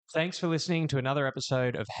Thanks for listening to another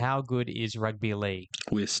episode of How Good is Rugby League?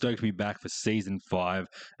 We're stoked to be back for season 5,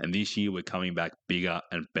 and this year we're coming back bigger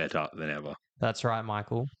and better than ever. That's right,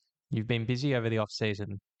 Michael. You've been busy over the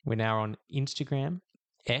off-season. We're now on Instagram,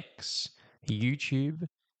 X, YouTube,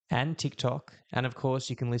 and TikTok. And of course,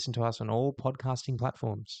 you can listen to us on all podcasting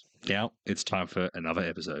platforms. Now it's time for another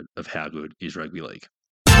episode of How Good is Rugby League.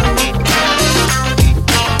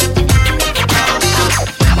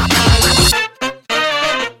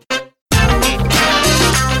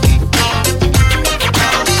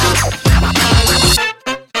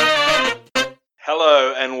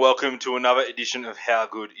 Hello and welcome to another edition of How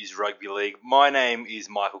Good is Rugby League. My name is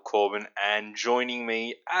Michael Corbin, and joining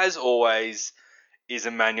me, as always, is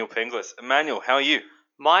Emmanuel Penglis. Emmanuel, how are you?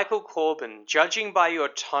 Michael Corbin, judging by your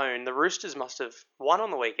tone, the Roosters must have won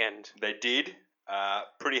on the weekend. They did.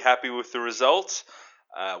 Pretty happy with the results.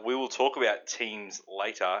 We will talk about teams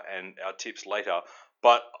later and our tips later.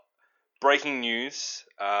 But breaking news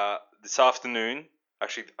this afternoon,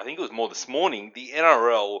 actually, I think it was more this morning, the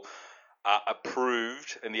NRL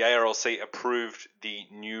approved and the ARLC approved the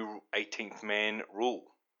new 18th man rule.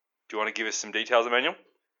 Do you want to give us some details, Emmanuel?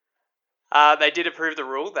 They did approve the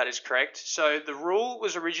rule, that is correct. So the rule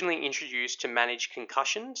was originally introduced to manage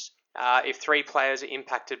concussions if 3 players are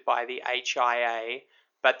impacted by the HIA,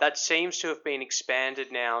 but that seems to have been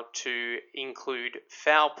expanded now to include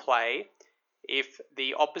foul play if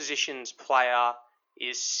the opposition's player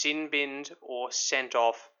is sin-binned or sent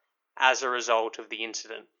off as a result of the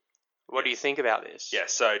incident. What do you think about this? Yeah,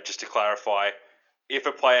 so just to clarify, if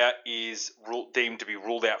a player is deemed to be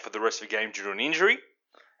ruled out for the rest of the game due to an injury,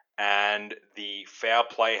 and the foul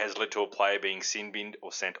play has led to a player being sin-binned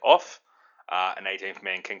or sent off, an 18th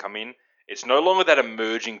man can come in. It's no longer that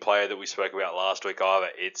emerging player that we spoke about last week either.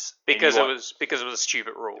 It's because it was a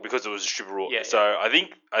stupid rule. Because it was a stupid rule. Yeah, so I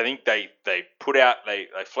think they put out they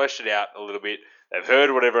fleshed it out a little bit. They've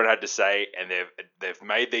heard what everyone had to say, and they've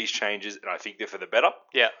made these changes, and I think they're for the better.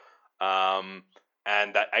 Yeah.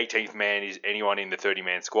 And that 18th man is anyone in the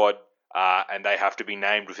 30-man squad, and they have to be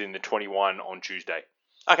named within the 21 on Tuesday.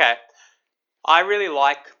 Okay. I really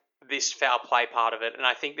like this foul play part of it, and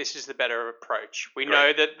I think this is the better approach. We Great.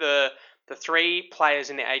 know that the 3 players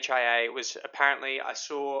in the HIA was apparently, I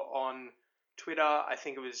saw on Twitter, I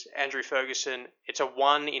think it was Andrew Ferguson, it's a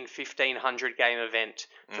 1 in 1,500 game event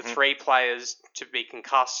for 3 players to be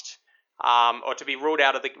concussed or to be ruled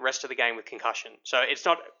out of the rest of the game with concussion. So it's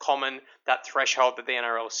not common, that threshold that the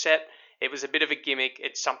NRL set. It was a bit of a gimmick.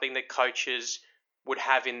 It's something that coaches would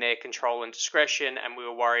have in their control and discretion, and we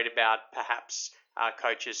were worried about perhaps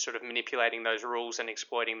coaches sort of manipulating those rules and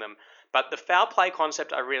exploiting them. But the foul play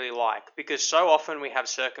concept I really like, because so often we have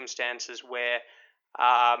circumstances where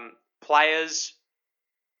players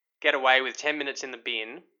get away with 10 minutes in the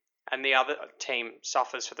bin and the other team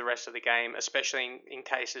suffers for the rest of the game, especially in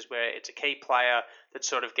cases where it's a key player that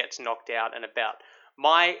sort of gets knocked out and about.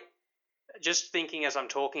 Just thinking as I'm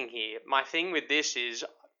talking here, my thing with this is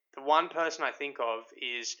the one person I think of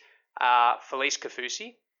is Felice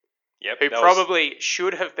Kaufusi, who probably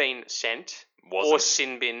should have been sent or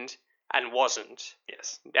sin-binned and wasn't.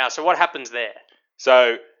 Yes. Now, so what happens there?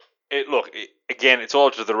 So, again, it's all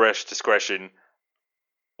up to the ref's discretion.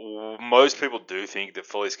 Most people do think that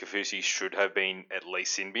Felice Kaufusi should have been at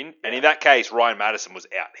least sin-binned. And in that case, Ryan Madison was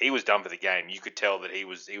out. He was done for the game. You could tell that he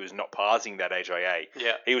was not passing that HIA.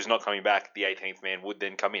 Yeah. He was not coming back. The 18th man would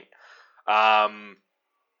then come in.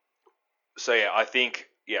 So I think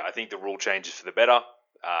the rule changes for the better.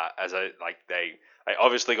 They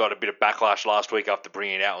obviously got a bit of backlash last week after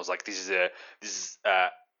bringing it out. It was like, this is a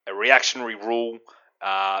reactionary rule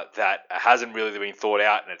that hasn't really been thought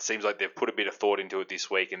out, and it seems like they've put a bit of thought into it this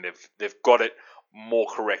week, and they've got it more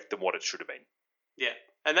correct than what it should have been. Yeah,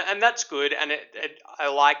 and that's good, and I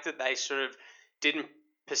like that they sort of didn't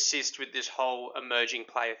persist with this whole emerging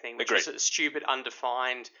player thing, which is a stupid,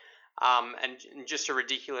 undefined, and just a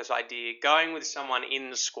ridiculous idea. Going with someone in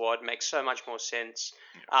the squad makes so much more sense,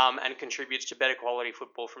 and contributes to better quality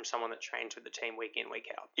football from someone that trains with the team week in, week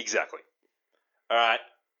out. Exactly. All right.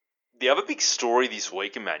 The other big story this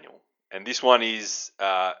week, Emmanuel, and this one is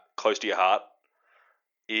close to your heart,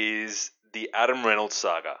 is the Adam Reynolds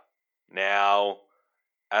saga. Now,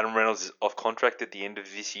 Adam Reynolds is off contract at the end of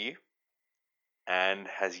this year and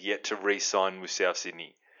has yet to re-sign with South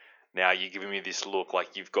Sydney. Now, you're giving me this look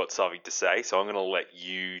like you've got something to say, so I'm going to let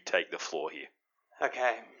you take the floor here.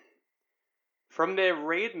 Okay. From their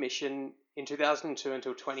readmission in 2002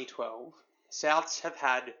 until 2012, Souths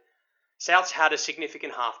had a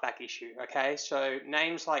significant halfback issue, okay? So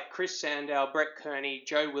names like Chris Sandow, Brett Kearney,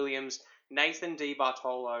 Joe Williams, Nathan Di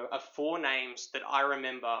Bartolo are 4 names that I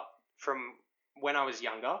remember from when I was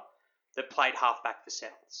younger that played halfback for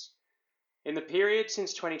Souths. In the period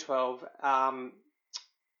since 2012,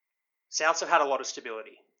 Souths have had a lot of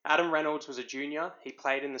stability. Adam Reynolds was a junior. He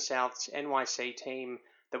played in the Souths NYC team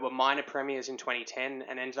that were minor premiers in 2010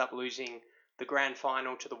 and ended up losing the grand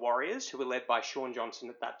final to the Warriors, who were led by Sean Johnson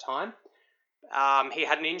at that time. He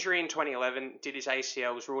had an injury in 2011, did his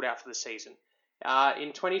ACL, was ruled out for the season.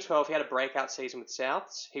 In 2012, he had a breakout season with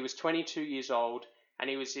Souths. He was 22 years old, and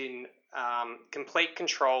he was in complete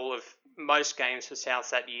control of most games for Souths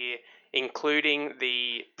that year, including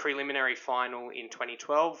the preliminary final in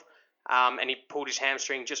 2012. And he pulled his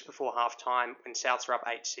hamstring just before halftime when Souths were up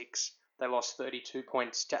 8-6. They lost 32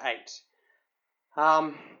 points to 8.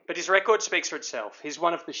 But his record speaks for itself. He's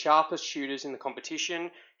one of the sharpest shooters in the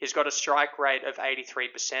competition. He's got a strike rate of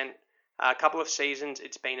 83%. A couple of seasons,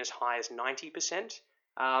 it's been as high as 90%.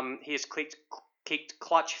 He has kicked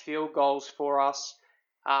clutch field goals for us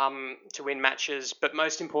to win matches. But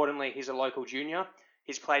most importantly, he's a local junior.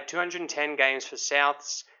 He's played 210 games for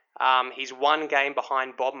Souths. He's one game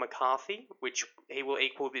behind Bob McCarthy, which he will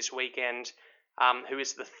equal this weekend, who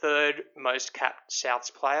is the third most capped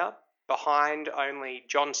Souths player, behind only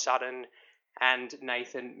John Sutton and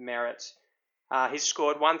Nathan Merritt. He's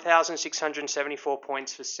scored 1,674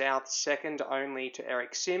 points for Souths, second only to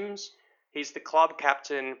Eric Sims. He's the club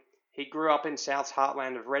captain. He grew up in South's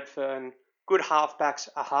heartland of Redfern. Good halfbacks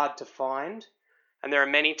are hard to find, and there are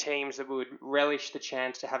many teams that would relish the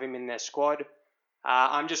chance to have him in their squad.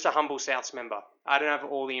 I'm just a humble Souths member. I don't have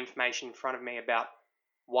all the information in front of me about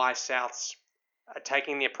why Souths are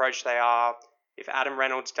taking the approach they are, if Adam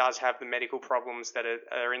Reynolds does have the medical problems that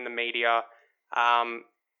are in the media.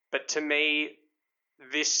 But to me,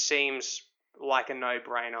 this seems like a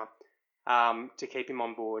no-brainer to keep him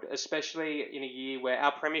on board, especially in a year where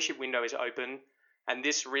our premiership window is open and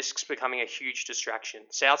this risks becoming a huge distraction.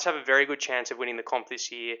 Souths have a very good chance of winning the comp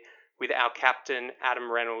this year with our captain, Adam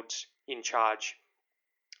Reynolds, in charge.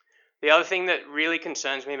 The other thing that really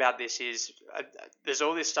concerns me about this is there's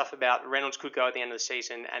all this stuff about Reynolds could go at the end of the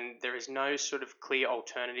season, and there is no sort of clear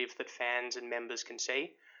alternative that fans and members can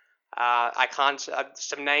see.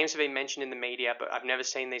 Some names have been mentioned in the media, but I've never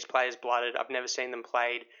seen these players blooded. I've never seen them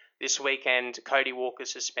played. This weekend, Cody Walker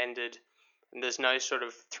suspended, and there's no sort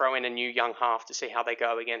of throw in a new young half to see how they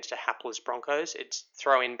go against a hapless Broncos. It's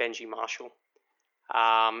throw in Benji Marshall.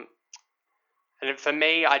 And for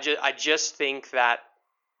me, I just think that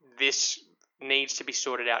this needs to be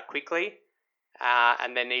sorted out quickly,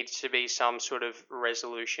 and there needs to be some sort of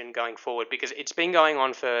resolution going forward, because it's been going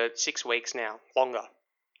on for 6 weeks now, longer.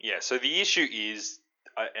 Yeah, so the issue is,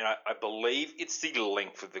 and I believe it's the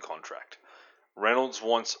length of the contract. Reynolds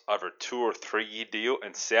wants over a 2 or 3 year deal,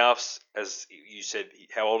 and Souths, as you said,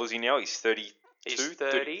 how old is he now? He's 32? He's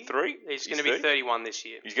 30. 33? He's going to be 31 this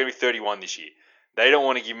year. He's going to be 31 this year. They don't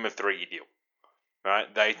want to give him a 3 year deal.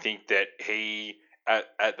 Right? They think that he,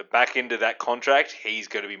 at the back end of that contract, he's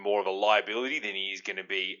going to be more of a liability than he's going to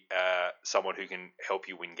be someone who can help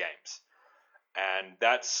you win games. And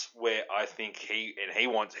that's where I think he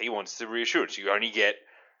wants the reassurance. You only get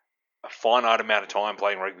a finite amount of time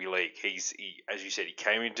playing rugby league. As you said, he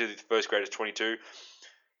came into the first grade as 22.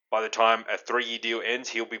 By the time a 3 year deal ends,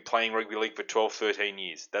 he'll be playing rugby league for 12, 13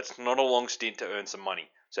 years. That's not a long stint to earn some money.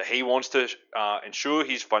 So he wants to ensure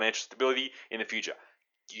his financial stability in the future.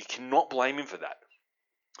 You cannot blame him for that.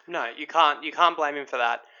 No, you can't. You can't blame him for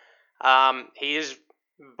that. He is,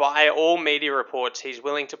 by all media reports, he's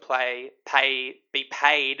willing to be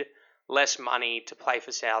paid less money to play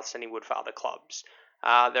for Souths than he would for other clubs.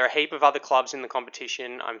 There are a heap of other clubs in the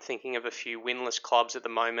competition. I'm thinking of a few winless clubs at the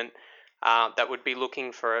moment that would be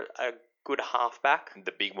looking for a good halfback.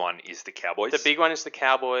 The big one is the Cowboys. The big one is the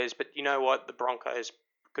Cowboys, but you know what? The Broncos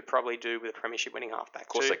could probably do with a premiership winning halfback. Of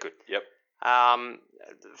course they could, yep.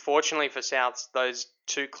 Fortunately for Souths, those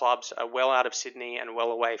two clubs are well out of Sydney and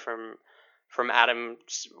well away from Adam,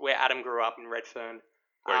 where Adam grew up in Redfern.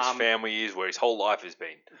 Where his family is, where his whole life has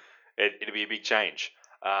been. It'll be a big change.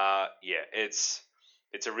 It's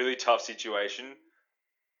a really tough situation.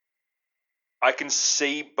 I can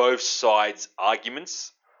see both sides'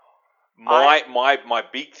 arguments. My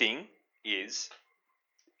big thing is,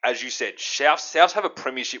 as you said, Souths have a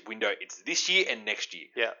premiership window. It's this year and next year.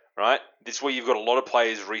 Yeah. Right? This is where you've got a lot of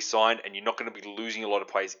players re-signed, and you're not going to be losing a lot of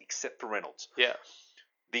players except for Reynolds. Yeah.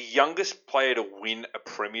 The youngest player to win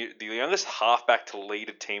the youngest halfback to lead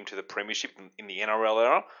a team to the premiership in the NRL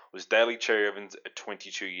era was Daly Cherry Evans at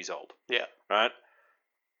 22 years old. Yeah. Right?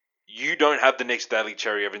 You don't have the next Daly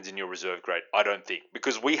Cherry Evans in your reserve grade, I don't think.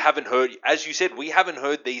 Because we haven't heard, as you said, we haven't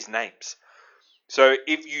heard these names. So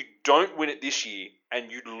if you don't win it this year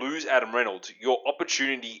and you lose Adam Reynolds, your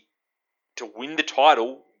opportunity to win the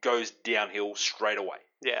title goes downhill straight away.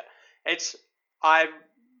 Yeah,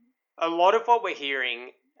 a lot of what we're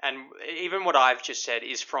hearing, and even what I've just said,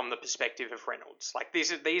 is from the perspective of Reynolds. Like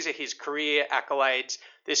these are his career accolades.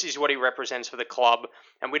 This is what he represents for the club,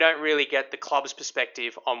 and we don't really get the club's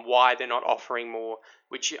perspective on why they're not offering more,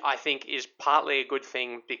 which I think is partly a good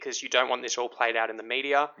thing because you don't want this all played out in the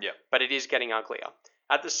media. Yeah. But it is getting uglier.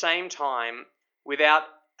 At the same time, without,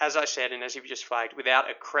 as I said, and as you've just flagged, without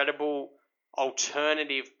a credible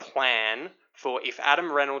alternative plan for if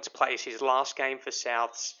Adam Reynolds plays his last game for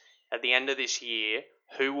Souths at the end of this year,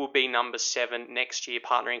 who will be number 7 next year,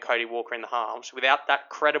 partnering Cody Walker in the halves? Without that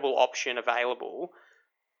credible option available,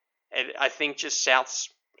 I think just Souths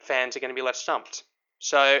fans are going to be left stumped.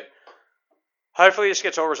 So hopefully this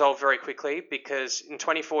gets all resolved very quickly, because in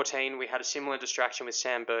 2014 we had a similar distraction with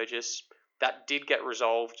Sam Burgess. That did get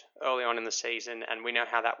resolved early on in the season, and we know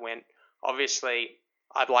how that went. Obviously,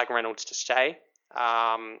 I'd like Reynolds to stay,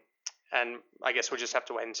 and I guess we'll just have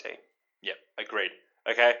to wait and see. Yep, agreed.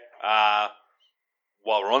 Okay,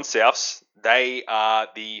 while we're on Souths, they are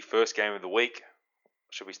the first game of the week.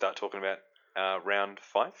 Should we start talking about round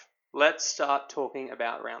 5? Let's start talking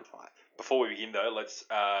about round 5. Before we begin, though, let's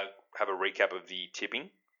have a recap of the tipping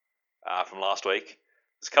from last week.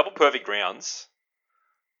 There's a couple perfect rounds.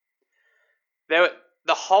 The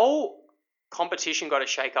whole competition got a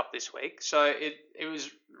shake-up this week, so it was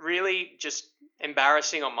really just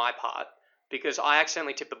embarrassing on my part because I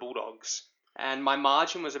accidentally tipped the Bulldogs, and my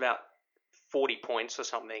margin was about 40 points or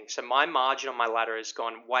something. So my margin on my ladder has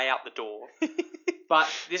gone way out the door. But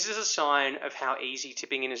this is a sign of how easy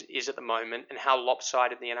tipping is at the moment and how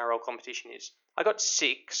lopsided the NRL competition is. I got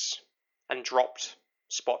 6 and dropped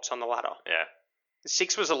spots on the ladder. Yeah.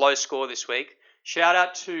 6 was a low score this week. Shout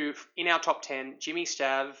out to, in our top 10, Jimmy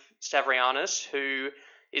Stavrianis, who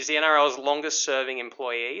is the NRL's longest serving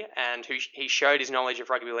employee, and he showed his knowledge of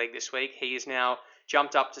rugby league this week. He is now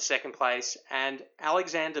jumped up to second place. And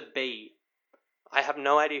Alexander B. I have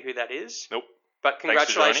no idea who that is. Nope. But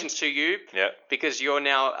congratulations to you, yeah, because you're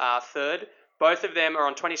now third. Both of them are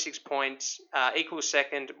on 26 points, equal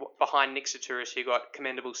second behind Nick Saturis, who got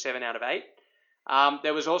commendable 7 out of 8.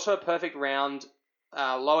 There was also a perfect round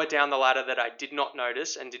lower down the ladder that I did not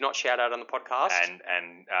notice and did not shout out on the podcast.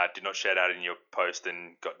 And did not shout out in your post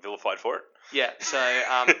and got vilified for it. Yeah, so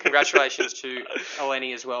congratulations to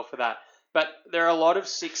Eleni as well for that. But there are a lot of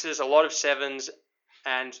 6s, a lot of 7s,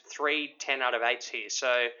 and 3 10 out of 8s here.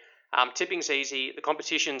 So tipping's easy. The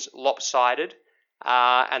competition's lopsided.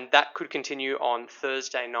 And that could continue on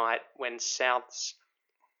Thursday night when Souths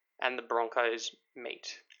and the Broncos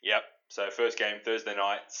meet. Yep. So first game, Thursday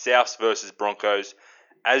night, Souths versus Broncos.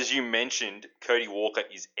 As you mentioned, Cody Walker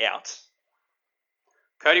is out.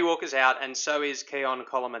 Cody Walker's out, and so is Keon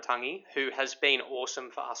Kolomatangi, who has been awesome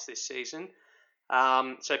for us this season.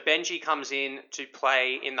 So Benji comes in to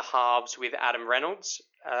play in the halves with Adam Reynolds.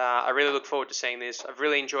 I really look forward to seeing this. I've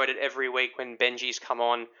really enjoyed it every week when Benji's come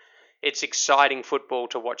on. It's exciting football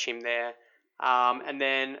to watch him there. And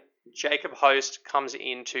then Jacob Host comes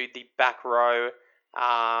into the back row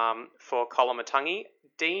for Kolomatangi.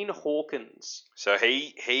 Dean Hawkins. So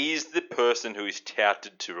he's the person who is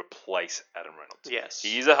touted to replace Adam Reynolds. Yes.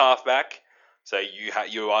 He is a halfback, so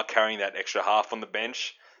you are carrying that extra half on the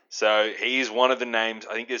bench. So he's one of the names.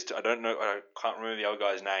 I think I can't remember the other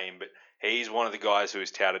guy's name, but he's one of the guys who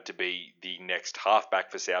is touted to be the next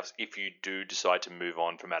halfback for Souths if you do decide to move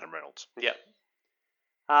on from Adam Reynolds. Yep.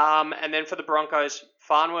 And then for the Broncos,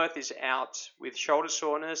 Farnworth is out with shoulder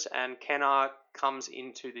soreness, and Kennar comes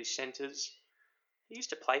into the centres. He used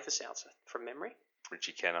to play for Souths from memory.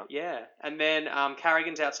 Richie Kennar. Yeah. And then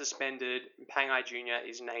Carrigan's out suspended. Pangai Jr.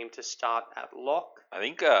 is named to start at lock. I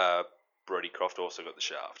think Brody Croft also got the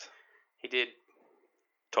shaft. He did.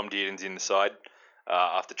 Tom Dearden's in the side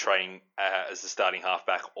after training as the starting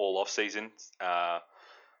halfback all off-season.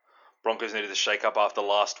 Broncos needed to shake up after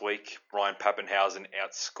last week. Ryan Pappenhausen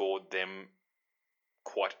outscored them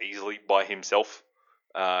quite easily by himself.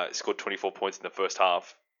 Scored 24 points in the first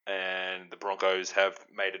half. And the Broncos have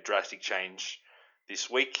made a drastic change this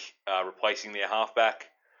week, replacing their halfback.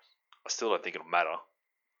 I still don't think it'll matter.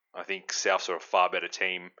 I think Souths are a far better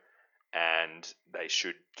team, and they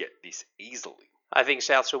should get this easily. I think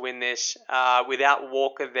Souths will win this. Without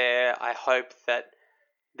Walker there, I hope that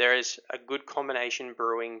there is a good combination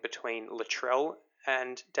brewing between Latrell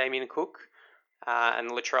and Damien Cook. And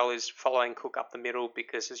Latrell is following Cook up the middle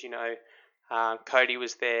because, as you know, Cody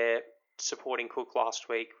was there supporting Cook last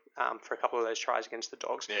week for a couple of those tries against the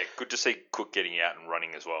Dogs. Yeah, good to see Cook getting out and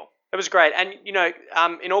running as well. It was great. And, you know,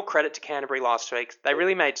 in all credit to Canterbury last week, they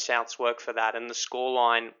really made Souths work for that. And the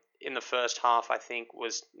scoreline in the first half, I think,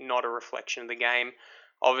 was not a reflection of the game.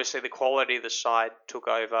 Obviously, the quality of the side took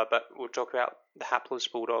over, but we'll talk about the hapless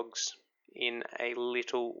Bulldogs in a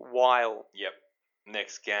little while. Yep.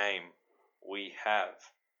 Next game, we have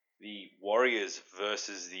the Warriors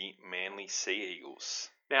versus the Manly Sea Eagles.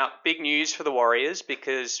 Now, big news for the Warriors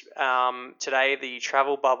because today the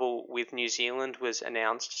travel bubble with New Zealand was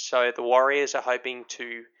announced. So the Warriors are hoping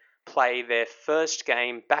to play their first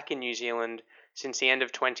game back in New Zealand since the end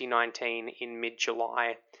of 2019 in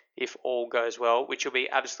mid-July, if all goes well, which will be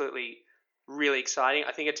absolutely really exciting.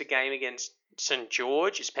 I think it's a game against St.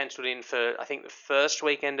 George. It's penciled in for, I think, the first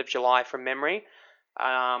weekend of July from memory.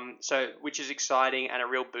 Which is exciting and a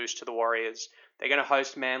real boost to the Warriors. They're going to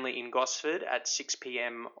host Manly in Gosford at 6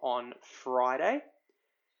 p.m. on Friday.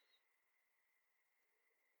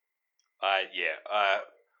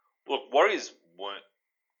 Look, Warriors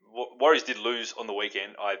did lose on the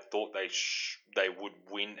weekend. I thought they would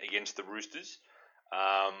win against the Roosters.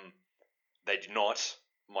 They did not.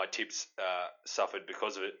 My tips suffered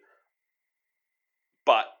because of it.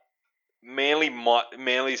 But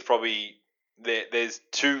Manly's probably there's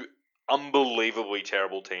two unbelievably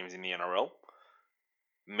terrible teams in the NRL.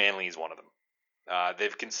 Manly is one of them.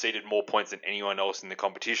 They've conceded more points than anyone else in the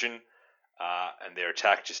competition, and their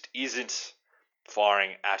attack just isn't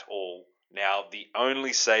firing at all. Now, the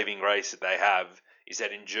only saving grace that they have is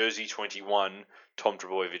that in jersey 21, Tom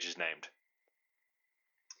Trbojevic is named.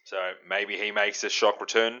 So maybe he makes a shock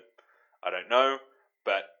return. I don't know,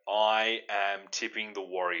 but I am tipping the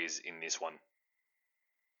Warriors in this one.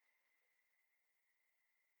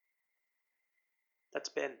 That's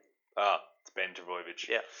Ben. It's Ben Trbojevic.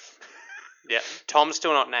 Yeah. Yeah. Tom's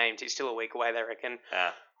still not named. He's still a week away, they reckon.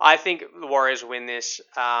 Yeah. I think the Warriors win this.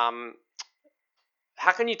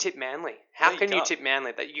 How can you tip Manly? How can you tip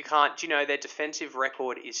Manly? That you can't. Do you know their defensive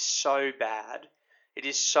record is so bad? It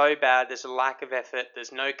is so bad. There's a lack of effort.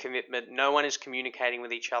 There's no commitment. No one is communicating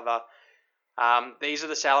with each other. These are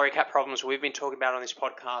the salary cap problems we've been talking about on this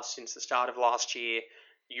podcast since the start of last year.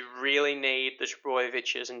 You really need the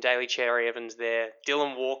Trbojeviches and Daly Cherry Evans there.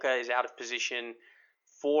 Dylan Walker is out of position.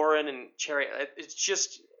 Foran and Cherry, it's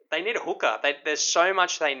just, they need a hooker. There's so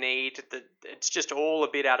much they need that it's just all a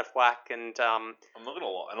bit out of whack. And I'm not gonna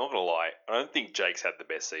lie. I don't think Jake's had the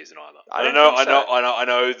best season either. I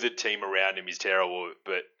know the team around him is terrible,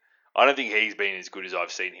 but I don't think he's been as good as I've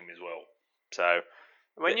seen him as well. So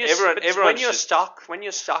when you're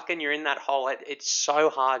stuck and you're in that hole, it's so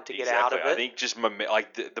hard to get out of it. I think just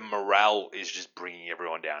the morale is just bringing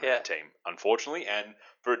everyone down in the team, unfortunately. And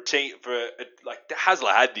for a team,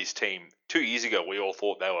 Hasler had this team 2 years ago. We all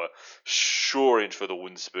thought they were sure in for the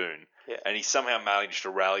wooden spoon, and he somehow managed to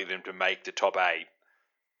rally them to make the top 8.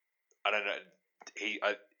 I don't know.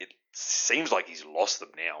 It seems like he's lost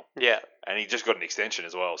them now. Yeah, and he just got an extension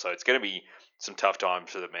as well. So it's going to be some tough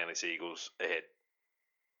times for the Manly Sea Eagles ahead.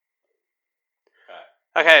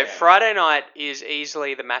 Okay, Friday night is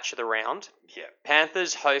easily the match of the round. Yeah.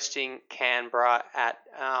 Panthers hosting Canberra at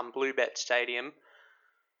Bluebet Stadium.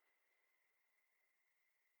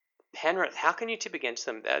 Penrith, how can you tip against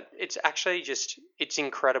them? It's actually it's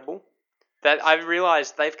incredible. That I've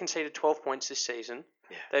realised they've conceded 12 points this season.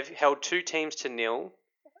 Yeah. They've held 2 teams to 0.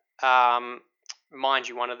 Mind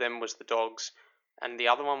you, one of them was the Dogs, and the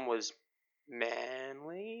other one was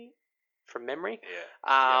Manly, from memory.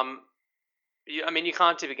 Yeah. You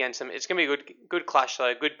can't tip against them. It's going to be a good clash,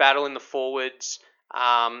 though. Good battle in the forwards.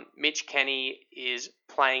 Mitch Kenny is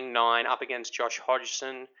playing 9 up against Josh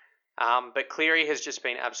Hodgson. But Cleary has just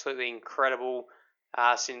been absolutely incredible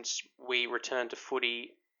since we returned to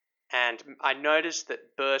footy. And I noticed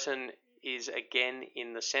that Burton is again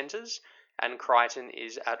in the centres and Crichton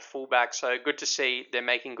is at fullback. So good to see they're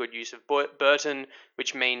making good use of Burton,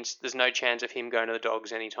 which means there's no chance of him going to the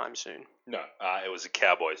Dogs anytime soon. No, it was the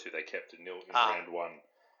Cowboys who they kept to 0 in round 1.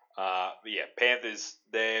 But yeah, Panthers,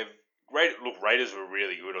 Raiders were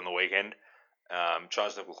really good on the weekend.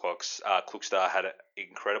 Charles Klukstar had an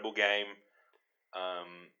incredible game.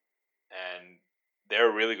 And they're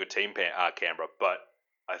a really good team, Canberra, but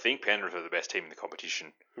I think Penrith are the best team in the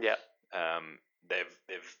competition. Yeah.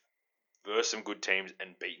 They've versed some good teams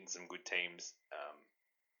and beaten some good teams.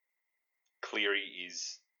 Cleary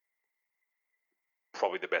is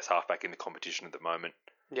probably the best halfback in the competition at the moment.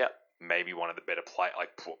 Yeah. Maybe one of the better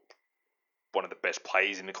one of the best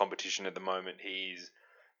players in the competition at the moment.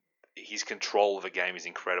 His control of the game is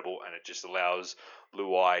incredible, and it just allows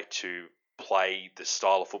Luai to play the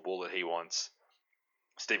style of football that he wants.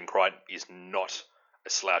 Stephen Crichton is not a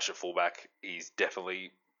slouch at fullback. He's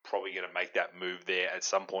definitely probably going to make that move there at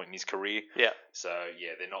some point in his career. Yeah. So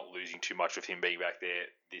yeah, they're not losing too much with him being back there.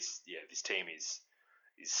 This team is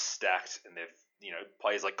is stacked, and they've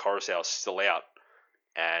players like Coruscant still out,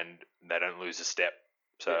 and they don't lose a step.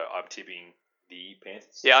 So I'm tipping the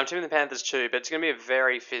Panthers. Yeah, I'm tipping the Panthers too, but it's going to be a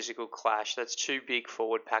very physical clash. That's two big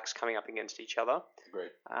forward packs coming up against each other.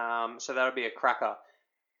 Great. So that'll be a cracker.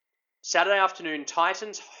 Saturday afternoon,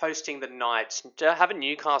 Titans hosting the Knights. Haven't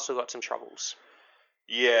Newcastle got some troubles?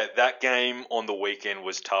 Yeah, that game on the weekend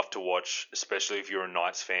was tough to watch, especially if you're a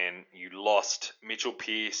Knights fan. You lost Mitchell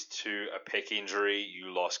Pearce to a pec injury.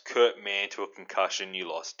 You lost Kurt Mann to a concussion. You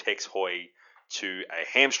lost Tex Hoy to a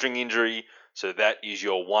hamstring injury. So that is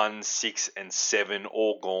your 1, 6, and 7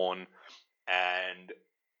 all gone, and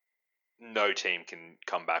no team can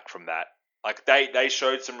come back from that. Like they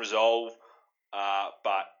showed some resolve,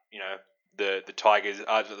 but the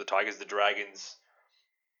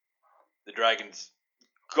Dragons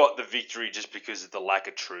got the victory just because of the lack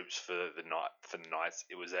of troops for the Knights.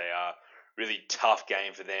 It was a really tough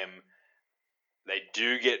game for them. They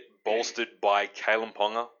do get bolstered by Kalen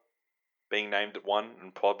Ponga being named at 1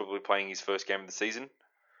 and probably playing his first game of the season.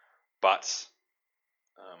 But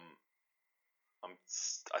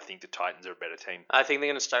I think the Titans are a better team. I think they're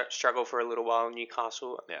going to struggle for a little while in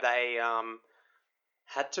Newcastle. Yeah. They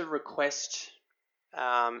had to request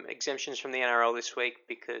exemptions from the NRL this week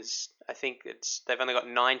because I think they've only got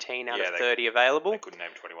 19 out of 30 available. They couldn't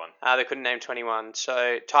name 21. They couldn't name 21.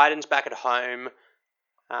 So Titans back at home.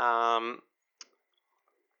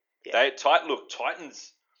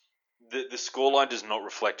 Titans. The scoreline does not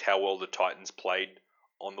reflect how well the Titans played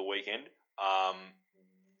on the weekend.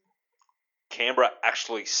 Canberra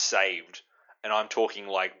actually saved, and I'm talking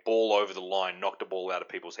like ball over the line, knocked a ball out of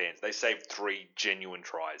people's hands. They saved 3 genuine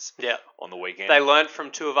tries on the weekend. They learnt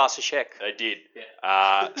from Tuivasa-Sheck. They did.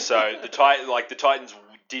 Yeah. So the Titans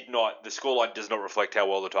did not. The scoreline does not reflect how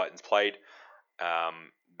well the Titans played.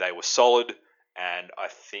 They were solid, and I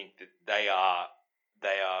think that they are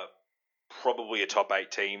probably a top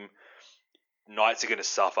 8 team. Knights are going to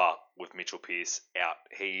suffer with Mitchell Pearce out.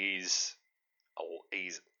 He's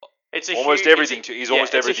almost everything to them.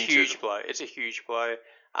 It's a huge blow. It's a huge blow.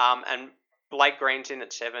 And Blake Green's in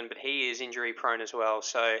at 7, but he is injury prone as well.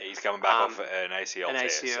 So he's coming back off an ACL tear.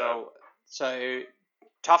 So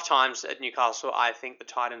tough times at Newcastle. I think the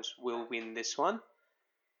Titans will win this one.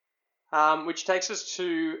 Which takes us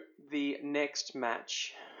to the next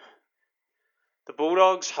match. The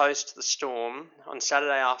Bulldogs host the Storm on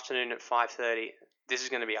Saturday afternoon at 5:30. This is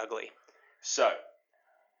going to be ugly. So,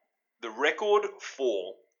 the record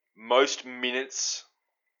for most minutes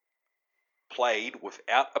played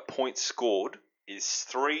without a point scored is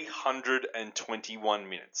 321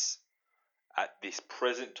 minutes. At this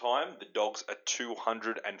present time, the Dogs are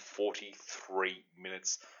 243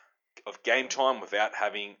 minutes of game time without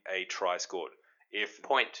having a try scored.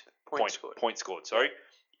 Point scored. Sorry.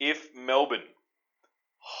 If Melbourne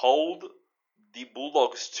hold the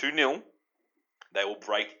Bulldogs 2-0, they will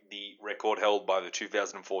break the record held by the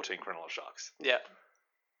 2014 Cronulla Sharks. Yeah.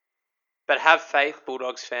 But have faith,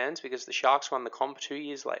 Bulldogs fans, because the Sharks won the comp 2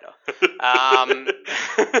 years later.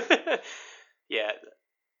 Yeah.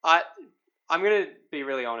 I'm going to be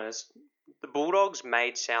really honest. The Bulldogs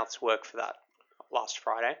made Souths work for that last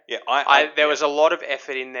Friday. Yeah, there was a lot of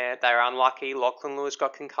effort in there. They were unlucky. Lachlan Lewis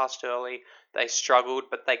got concussed early. They struggled,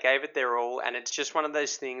 but they gave it their all. And it's just one of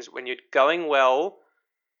those things, when you're going well,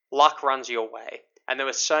 luck runs your way. And there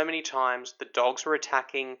were so many times the Dogs were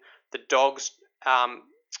attacking. The Dogs, I'm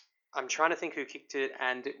trying to think who kicked it,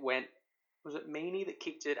 and it went, was it Meaney that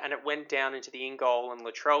kicked it? And it went down into the in-goal, and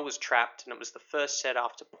Latrell was trapped, and it was the first set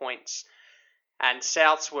after points. And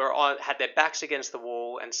Souths had their backs against the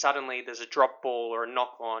wall, and suddenly there's a drop ball or a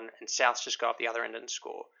knock on, and Souths just go up the other end and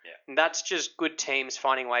score. Yeah. And that's just good teams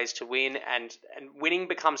finding ways to win, and winning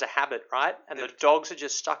becomes a habit, right? And the Dogs are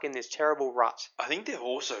just stuck in this terrible rut. I think they're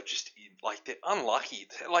also just they're unlucky.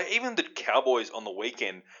 Like even the Cowboys on the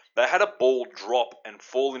weekend, they had a ball drop and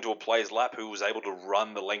fall into a player's lap who was able to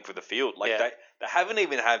run the length of the field. They haven't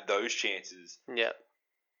even had those chances. Yeah.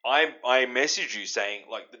 I messaged you saying,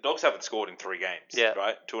 the Dogs haven't scored in 3 games,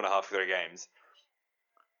 right? 2.5, 3 games.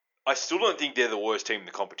 I still don't think they're the worst team in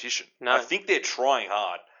the competition. No. I think they're trying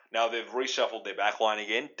hard. Now, they've reshuffled their back line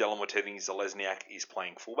again. Zalesniak is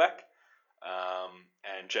playing fullback.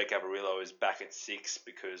 And Jake Averillo is back at 6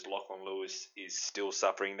 because Lachlan Lewis is still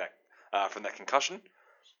suffering from that concussion.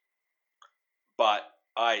 But,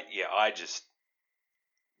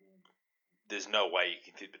 there's no way you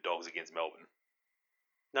can tip the Dogs against Melbourne.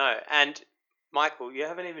 No, and Michael, you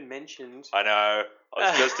haven't even mentioned... I know.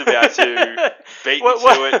 I was just about to beat you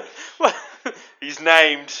to it. He's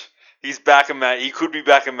named. He's back. He could be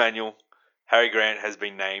back, Emmanuel. Harry Grant has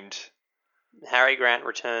been named. Harry Grant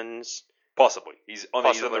returns. Possibly. He's on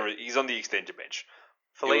Possibly. he's on the extension bench.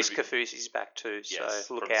 Felice Kafusi's back too, so Yes,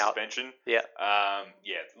 look from out. suspension. Yeah.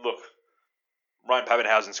 Look, Ryan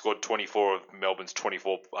Pappenhausen scored 24 of Melbourne's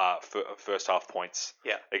 24 first half points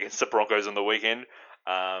against the Broncos on the weekend.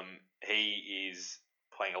 He is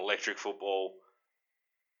playing electric football.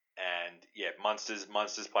 And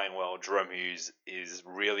Munster's playing well. Jerome Hughes is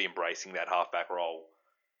really embracing that halfback role.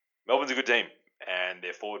 Melbourne's a good team, and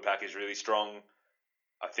their forward pack is really strong.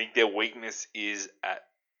 I think their weakness is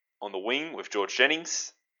on the wing with George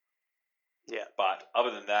Jennings. Yeah. But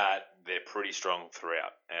other than that, they're pretty strong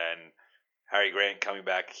throughout. And Harry Grant coming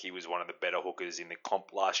back, he was one of the better hookers in the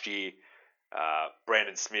comp last year.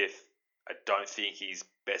 Brandon Smith, I don't think his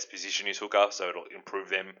best position is hooker, so it'll improve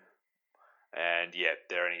them. And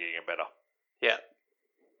they're only getting better. Yeah.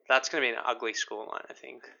 That's going to be an ugly scoreline, I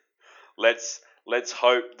think. Let's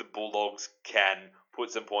hope the Bulldogs can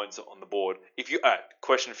put some points on the board.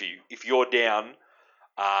 Question for you: if you're down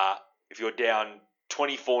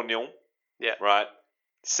 24-0, right,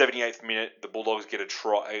 78th minute, the Bulldogs get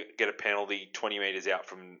a penalty 20 meters out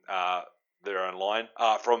from their own line,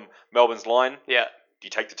 from Melbourne's line. Yeah. Do you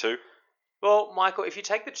take the 2? Well, Michael, if you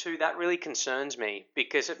take the 2, that really concerns me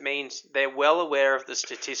because it means they're well aware of the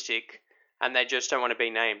statistic and they just don't want to be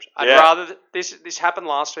named. I'd rather this happened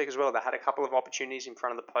last week as well. They had a couple of opportunities in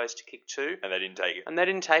front of the post to kick 2, and they didn't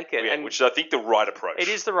take it. And which is, I think, the right approach. It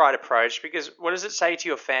is the right approach because what does it say to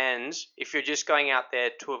your fans if you're just going out there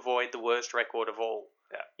to avoid the worst record of all?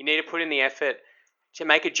 Yeah. You need to put in the effort to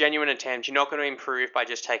make a genuine attempt. You're not going to improve by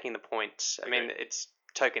just taking the points. I mean, it's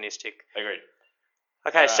tokenistic. Agreed.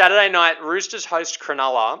 Okay, Saturday night, Roosters host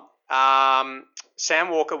Cronulla. Sam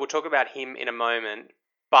Walker, we'll talk about him in a moment,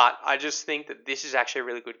 but I just think that this is actually a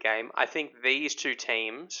really good game. I think these two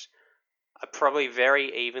teams are probably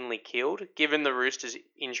very evenly killed, given the Roosters'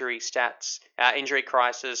 injury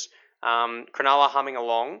crisis. Cronulla humming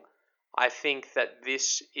along. I think that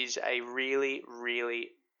this is a really, really,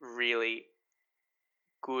 really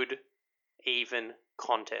good, even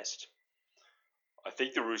contest. I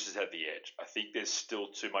think the Roosters have the edge. I think there's still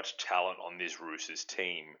too much talent on this Roosters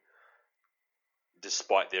team,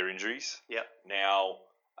 despite their injuries. Yep. Now,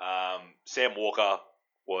 Sam Walker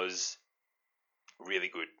was really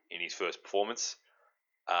good in his first performance.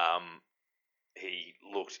 He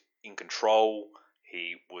looked in control.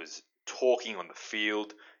 He was talking on the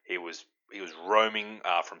field. He was roaming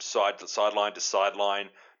from sideline to sideline,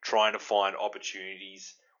 trying to find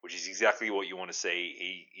opportunities, which is exactly what you want to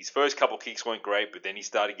see. His first couple of kicks weren't great, but then he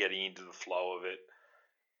started getting into the flow of it.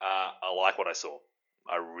 I like what I saw.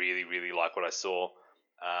 I really, really like what I saw.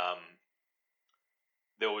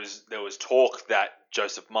 There was talk that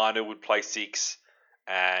Joseph Manu would play 6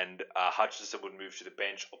 and Hutchinson would move to the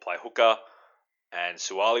bench or play hooker and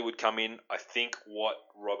Suaalii would come in. I think what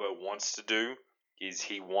Robbo wants to do is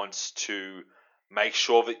he wants to make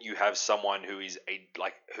sure that you have someone who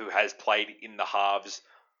has played in the halves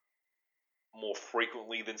more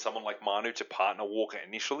frequently than someone like Manu to partner Walker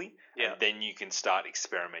initially, and then you can start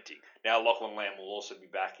experimenting. Now, Lachlan Lamb will also be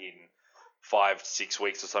back in 5-6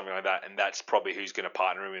 weeks or something like that, and that's probably who's going to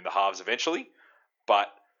partner him in the halves eventually.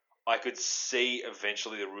 But I could see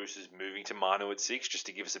eventually the Roosters moving to Manu at 6 just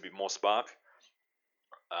to give us a bit more spark.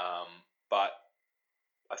 But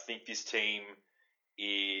I think this team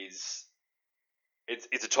it's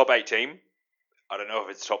a top 8 team. I don't know if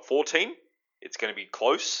it's a top 4 team. It's going to be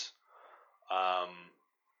close.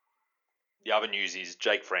 The other news is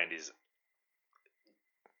Jake Friend is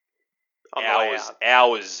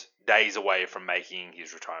days away from making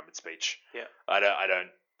his retirement speech. Yeah, I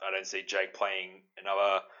don't see Jake playing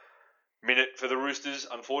another minute for the Roosters,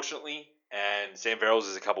 unfortunately. And Sam Verrills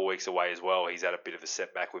is a couple of weeks away as well. He's had a bit of a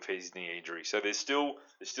setback with his knee injury, so there's still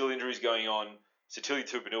injuries going on. Sitili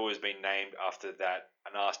Tupouniua has been named after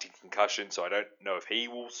a nasty concussion, so I don't know if he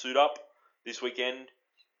will suit up this weekend.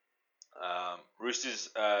 Roosters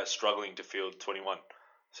struggling to field 21.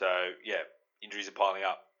 So, injuries are piling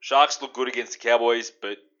up. Sharks look good against the Cowboys,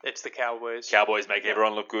 but it's the Cowboys. Cowboys make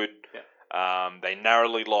everyone look good. Yeah. They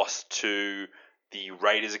narrowly lost to the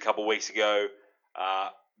Raiders a couple of weeks ago.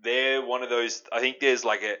 They're one of those, I think there's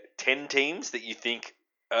 10 teams that you think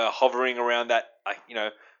are hovering around that,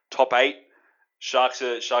 top 8. Sharks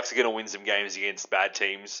are going to win some games against bad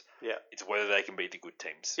teams. Yeah. It's whether they can beat the good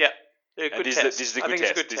teams. Yeah. This is a good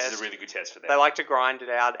test. This is a really good test for them. They like to grind it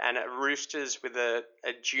out, and Roosters with a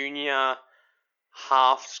junior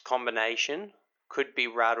halves combination could be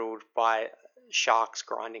rattled by Sharks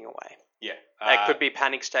grinding away. Yeah. There could be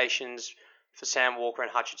panic stations for Sam Walker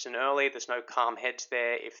and Hutchinson early. There's no calm heads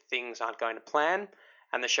there if things aren't going to plan.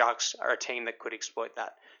 and the Sharks are a team that could exploit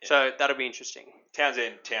that. Yeah. So that'll be interesting.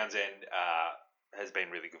 Townsend has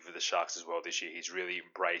been really good for the Sharks as well this year. He's really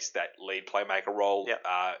embraced that lead playmaker role Yep.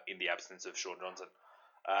 in the absence of Sean Johnson.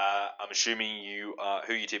 I'm assuming who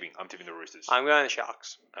are you tipping? I'm tipping the Roosters. I'm going the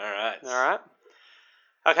Sharks. All right. All right.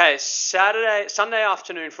 Okay, Sunday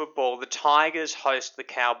afternoon football, the Tigers host the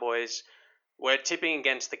Cowboys. We're tipping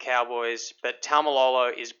against the Cowboys, but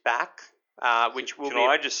Taumalolo is back, which will Can be...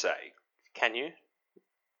 I just say, Can you?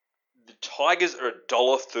 the Tigers are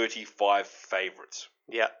 $1.35 favourites.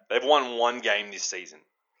 Yeah, They've won one game this season.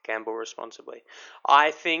 gamble responsibly.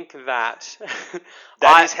 I think that...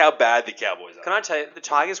 That is how bad the Cowboys are. Can I tell you, the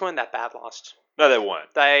Tigers weren't that bad last. No, they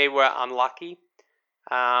weren't. They were unlucky,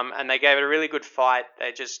 and they gave it a really good fight.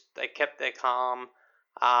 They kept their calm,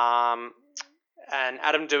 and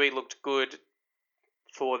Adam Doueihi looked good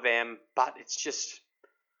for them, but it's just,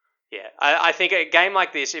 yeah. I think a game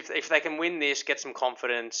like this, if they can win this, get some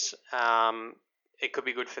confidence, it could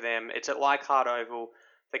be good for them. It's at Leichhardt Oval.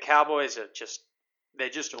 The Cowboys are they're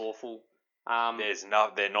just awful.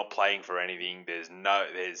 They're not playing for anything. There's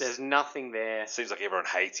nothing there. It seems like everyone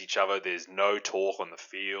hates each other. There's no talk on the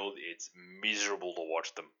field. It's miserable to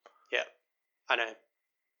watch them. Yeah, I know.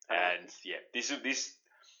 And yeah, this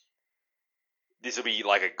will be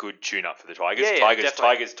like a good tune-up for the Tigers. Yeah, Tigers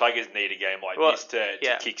need a game like this to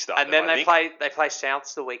kickstart and them. then they play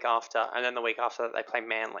Souths the week after, and then the week after that they play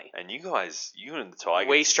Manly. And you and the Tigers,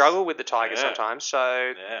 We struggle with the Tigers Yeah. sometimes,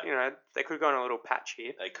 so they could go on a little patch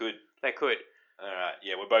here. They could. All right.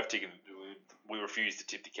 Yeah, we're both ticking. We refuse to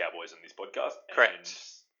tip the Cowboys on this podcast. Correct. And,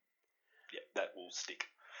 yeah, that will stick.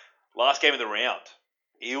 Last game of the round: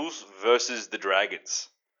 Eels versus the Dragons.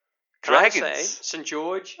 Can I say, St.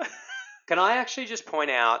 George? Can I actually just point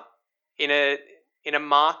out, in a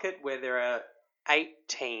market where there are 8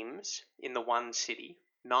 teams in the one city,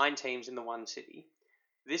 9 teams in the one city,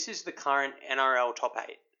 this is the current NRL top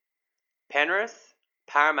 8. Penrith,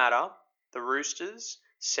 Parramatta, the Roosters,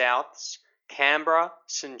 Souths, Canberra,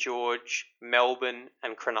 St. George, Melbourne,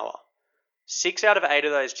 and Cronulla. 6 out of 8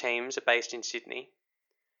 of those teams are based in Sydney.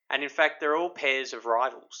 And in fact, they're all pairs of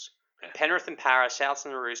rivals. Yeah. Penrith and Para, Souths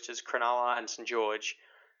and the Roosters, Cronulla and St. George.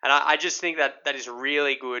 And I just think that is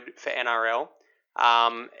really good for NRL.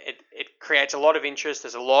 It creates a lot of interest.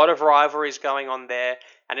 There's a lot of rivalries going on there.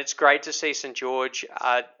 And it's great to see St. George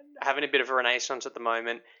having a bit of a renaissance at the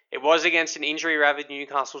moment. It was against an injury-ravaged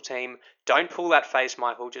Newcastle team. Don't pull that face,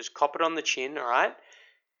 Michael. Just cop it on the chin, all right?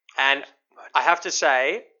 And I have to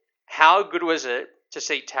say, how good was it to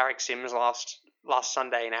see Tarek Sims last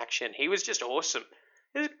Sunday in action? He was just awesome.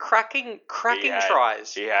 It was cracking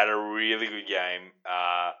tries. He had a really good game.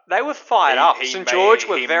 They were fired up. St. George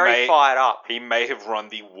were very fired up. He may have run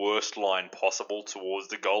the worst line possible towards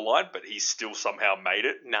the goal line, but he still somehow made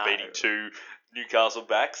it, beating 2 Newcastle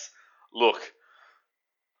backs. Look,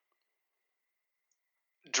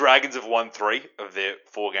 Dragons have won 3 of their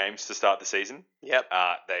 4 games to start the season. Yep.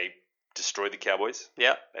 They destroyed the Cowboys.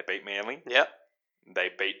 Yep. They beat Manly. Yep. They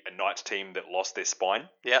beat a Knights team that lost their spine.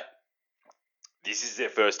 Yep. This is their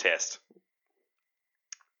first test.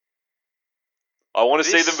 I want to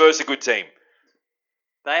see them versus a good team.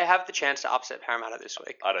 They have the chance to upset Parramatta this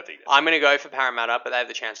week. I don't think that. I'm going to go for Parramatta, but they have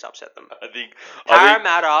the chance to upset them. I think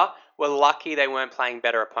Parramatta were lucky they weren't playing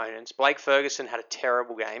better opponents. Blake Ferguson had a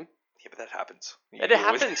terrible game. Yeah, but that happens. It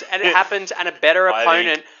happens, and a better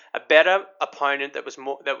opponent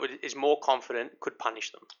that is more confident could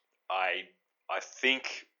punish them. I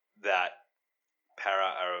think that Para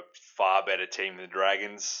are a far better team than the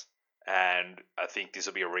Dragons, and I think this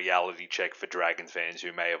will be a reality check for Dragons fans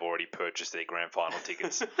who may have already purchased their grand final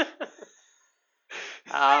tickets.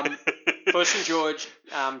 For St. George,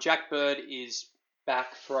 Jack Bird is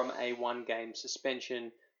back from a 1-game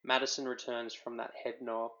suspension. Madison returns from that head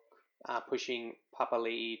knock, pushing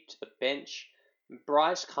Papali'i to the bench.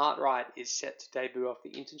 Bryce Cartwright is set to debut off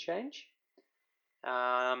the interchange.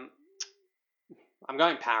 I'm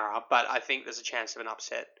going Para, but I think there's a chance of an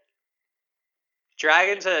upset.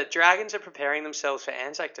 Dragons are preparing themselves for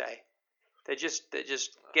Anzac Day. They're just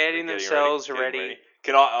getting themselves ready.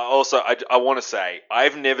 Can I also? I want to say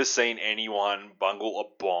I've never seen anyone bungle a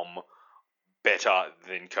bomb better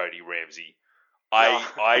than Cody Ramsey.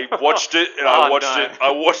 I watched it and I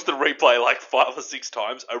watched the replay like 5 or 6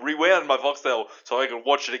 times. I rewound my Foxtel so I could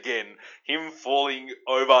watch it again. Him falling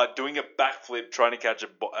over, doing a backflip, trying to catch a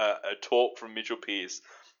talk from Mitchell Pearce.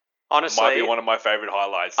 Honestly, might be one of my favourite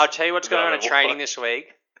highlights. I'll tell you what's going on in training this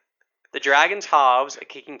week. The Dragons halves are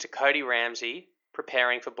kicking to Cody Ramsey,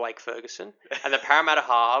 preparing for Blake Ferguson, and the Parramatta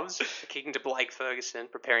halves are kicking to Blake Ferguson,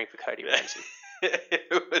 preparing for Cody Ramsey.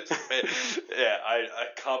 Yeah, I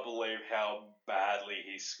can't believe how badly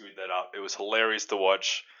he screwed that up. It was hilarious to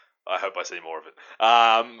watch. I hope I see more of it.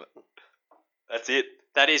 That's it.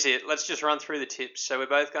 That is it. Let's just run through the tips. So we're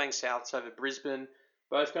both going Souths over Brisbane,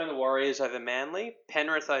 both going the Warriors over Manly,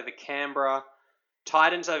 Penrith over Canberra,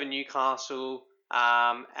 Titans over Newcastle,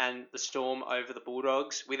 and the Storm over the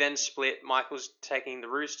Bulldogs. We then split. Michael's taking the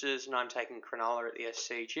Roosters, and I'm taking Cronulla at the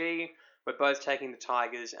SCG. We're both taking the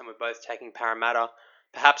Tigers, and we're both taking Parramatta.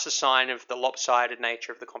 Perhaps a sign of the lopsided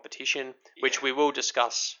nature of the competition, which we will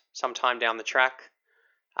discuss sometime down the track,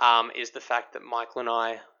 is the fact that Michael and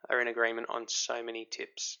I are in agreement on so many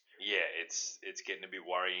tips. Yeah, it's getting a bit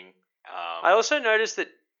worrying. I also noticed that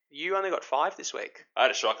you only got 5 this week. I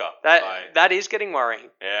had a shocker. That is getting worrying.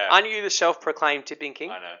 Yeah. Aren't you the self-proclaimed tipping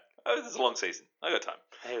king? I know. Oh, this is a long season. I got time.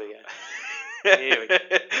 Here we go. Here we go.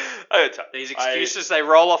 I got time. These excuses, they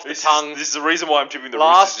roll off the tongue. This is the reason why I'm tipping the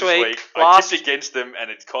Last Roosters this week- week. I tipped against them,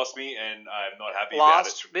 and it's cost me, and I'm not happy about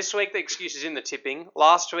it. This week, the excuse is in the tipping.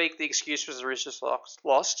 Last week, the excuse was the Roosters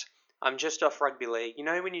lost. I'm just off rugby league. You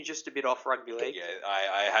know when you're just a bit off rugby league? Yeah,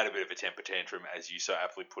 I had a bit of a temper tantrum, as you so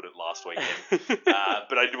aptly put it last weekend.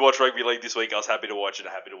 But I did watch rugby league this week. I was happy to watch it.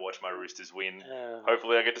 Happy to watch my Roosters win.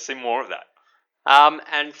 Hopefully I get to see more of that.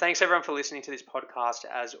 And thanks everyone for listening to this podcast,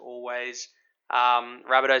 as always.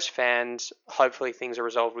 Rabbitohs fans, hopefully things are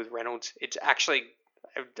resolved with Reynolds. It's actually,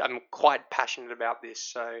 I'm quite passionate about this,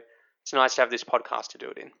 so it's nice to have this podcast to do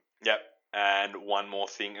it in. Yep. And one more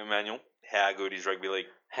thing, Emmanuel. How good is rugby league?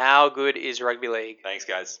 How good is rugby league? Thanks,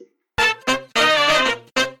 guys.